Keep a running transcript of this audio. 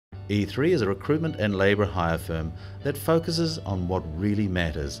E3 is a recruitment and labour hire firm that focuses on what really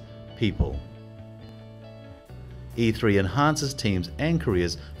matters: people. E3 enhances teams and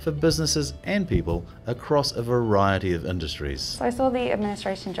careers for businesses and people across a variety of industries. So I saw the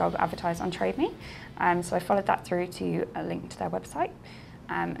administration job advertised on Trade Me, so I followed that through to a link to their website.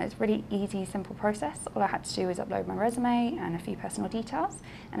 It's a really easy, simple process. All I had to do was upload my resume and a few personal details,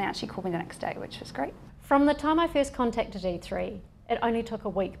 and they actually called me the next day, which was great. From the time I first contacted E3, it only took a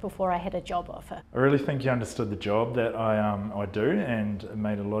week before I had a job offer. I really think you understood the job that I do, and it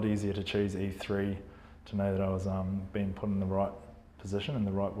made it a lot easier to choose E3 to know that I was being put in the right position in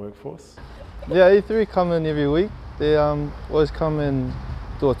the right workforce. Yeah, E3 come in every week. They always come and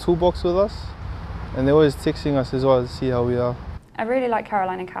do a toolbox with us, and they're always texting us as well to see how we are. I really like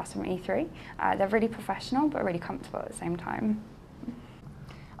Caroline and Cass from E3. They're really professional but really comfortable at the same time.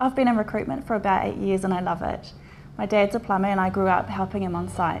 I've been in recruitment for about 8 years and I love it. My dad's a plumber and I grew up helping him on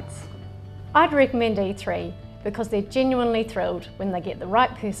sites. I'd recommend E3 because they're genuinely thrilled when they get the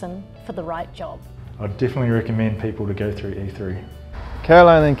right person for the right job. I'd definitely recommend people to go through E3.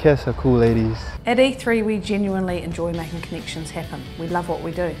 Caroline and Cass are cool ladies. At E3 we genuinely enjoy making connections happen. We love what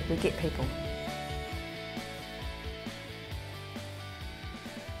we do, we get people.